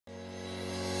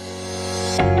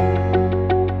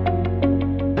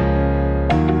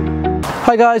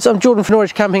Hi guys, I'm Jordan from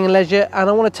Norwich Camping and Leisure, and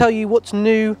I want to tell you what's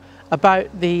new about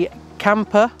the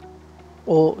Kampa,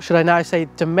 or should I now say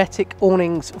Dometic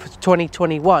awnings for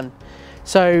 2021.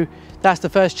 So that's the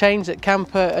first change, that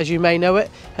Kampa, as you may know it,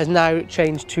 has now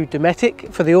changed to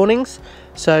Dometic for the awnings.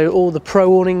 So all the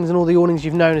pro awnings and all the awnings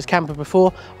you've known as Kampa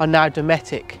before are now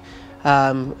Dometic,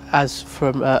 as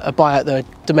from a buyout that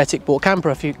Dometic bought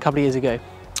Kampa a couple of years ago.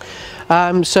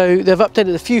 So they've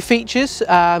updated a few features.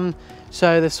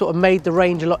 So they've sort of made the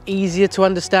range a lot easier to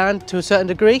understand to a certain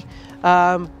degree,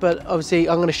 but obviously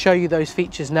I'm going to show you those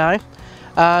features now.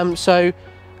 So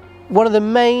one of the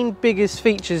main biggest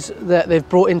features that they've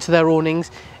brought into their awnings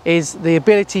is the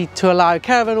ability to allow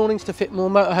caravan awnings to fit more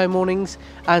motorhome awnings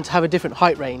and to have a different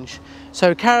height range.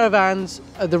 So caravans,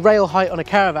 the rail height on a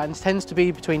caravan tends to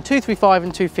be between 235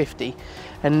 and 250,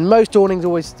 and most awnings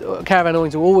caravan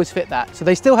awnings will always fit that. So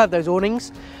they still have those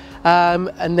awnings.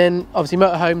 And then obviously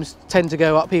motorhomes tend to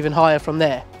go up even higher from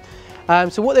there.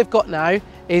 So what they've got now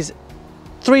is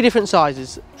 3 different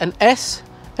sizes: an S,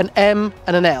 an M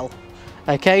and an L.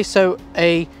 Okay, so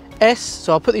a S,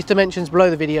 so I'll put these dimensions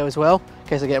below the video as well in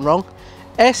case I get them wrong.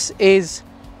 S is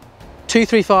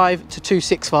 235 to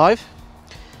 265,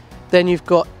 then you've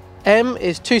got M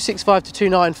is 265 to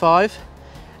 295,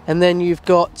 and then you've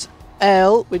got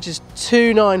L, which is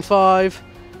 295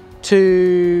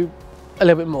 to a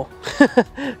little bit more.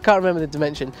 Can't remember the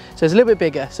dimension, so it's a little bit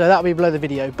bigger, so that'll be below the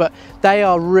video, but they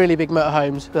are really big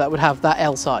motorhomes that would have that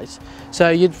L size. So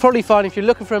you'd probably find if you're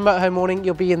looking for a motorhome awning,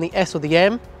 you'll be in the S or the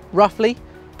M roughly,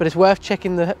 but it's worth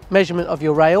checking the measurement of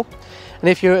your rail. And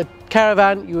if you're a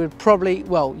caravan, you would probably,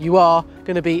 well, you are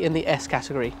going to be in the S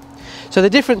category. So the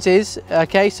difference is,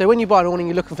 okay, so when you buy an awning,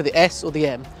 you're looking for the S or the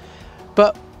M,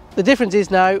 but the difference is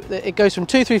now that it goes from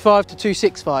 235 to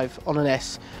 265 on an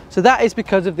S. So that is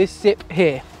because of this zip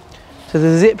here. So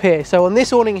the zip here. So on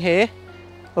this awning here,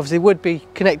 obviously would be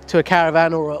connected to a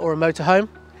caravan or a motorhome,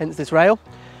 hence this rail.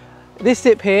 This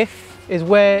zip here is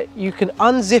where you can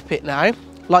unzip it now,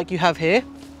 like you have here,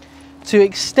 to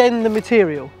extend the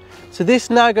material. So this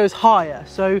now goes higher.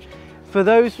 So for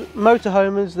those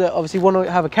motorhomers that obviously want to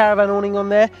have a caravan awning on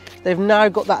there, they've now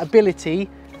got that ability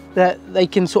that they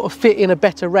can sort of fit in a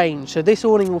better range. So this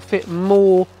awning will fit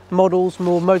more models,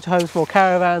 more motorhomes, more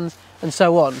caravans and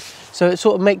so on. So it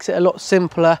sort of makes it a lot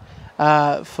simpler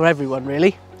for everyone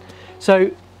really.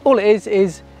 So all it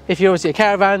is if you're obviously a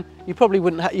caravan, you probably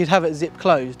wouldn't you'd have it zip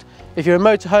closed. If you're a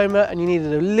motorhomer and you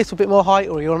needed a little bit more height,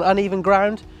 or you're on uneven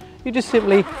ground, you just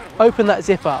simply open that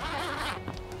zip up.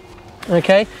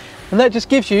 Okay, and that just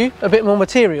gives you a bit more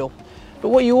material. But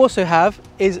what you also have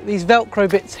is these Velcro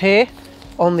bits here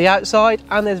on the outside,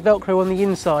 and there's Velcro on the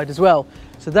inside as well.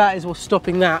 So that is what's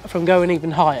stopping that from going even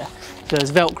higher. So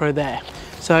there's Velcro there.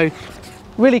 So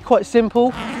really quite simple,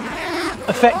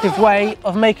 effective way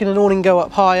of making an awning go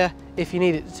up higher if you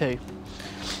need it to.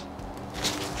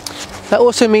 That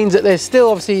also means that there's still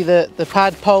obviously the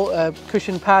pad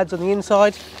cushion pads on the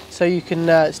inside, so you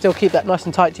can still keep that nice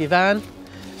and tight to your van.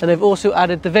 And they've also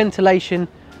added the ventilation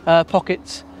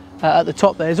pockets at the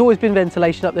top there. There's always been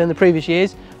ventilation up there in the previous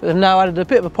years, but they've now added a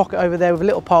bit of a pocket over there with a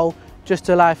little pole just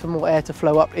to allow for more air to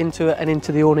flow up into it and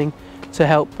into the awning to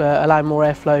help allow more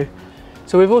airflow.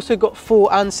 So we've also got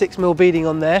 4 and 6 mil beading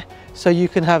on there, so you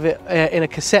can have it in a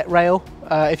cassette rail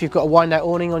if you've got a wind-out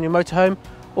awning on your motorhome,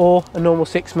 or a normal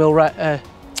 6 mil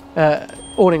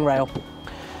awning rail.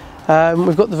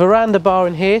 We've got the veranda bar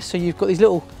in here, so you've got these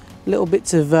little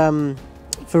bits of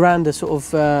veranda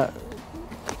sort of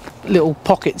little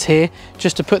pockets here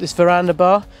just to put this veranda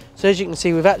bar. So as you can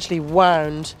see, we've actually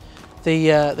wound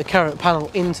the current panel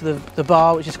into the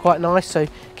bar, which is quite nice, so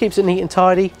keeps it neat and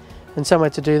tidy and somewhere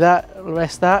to do that,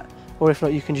 rest that, or if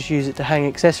not you can just use it to hang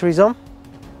accessories on.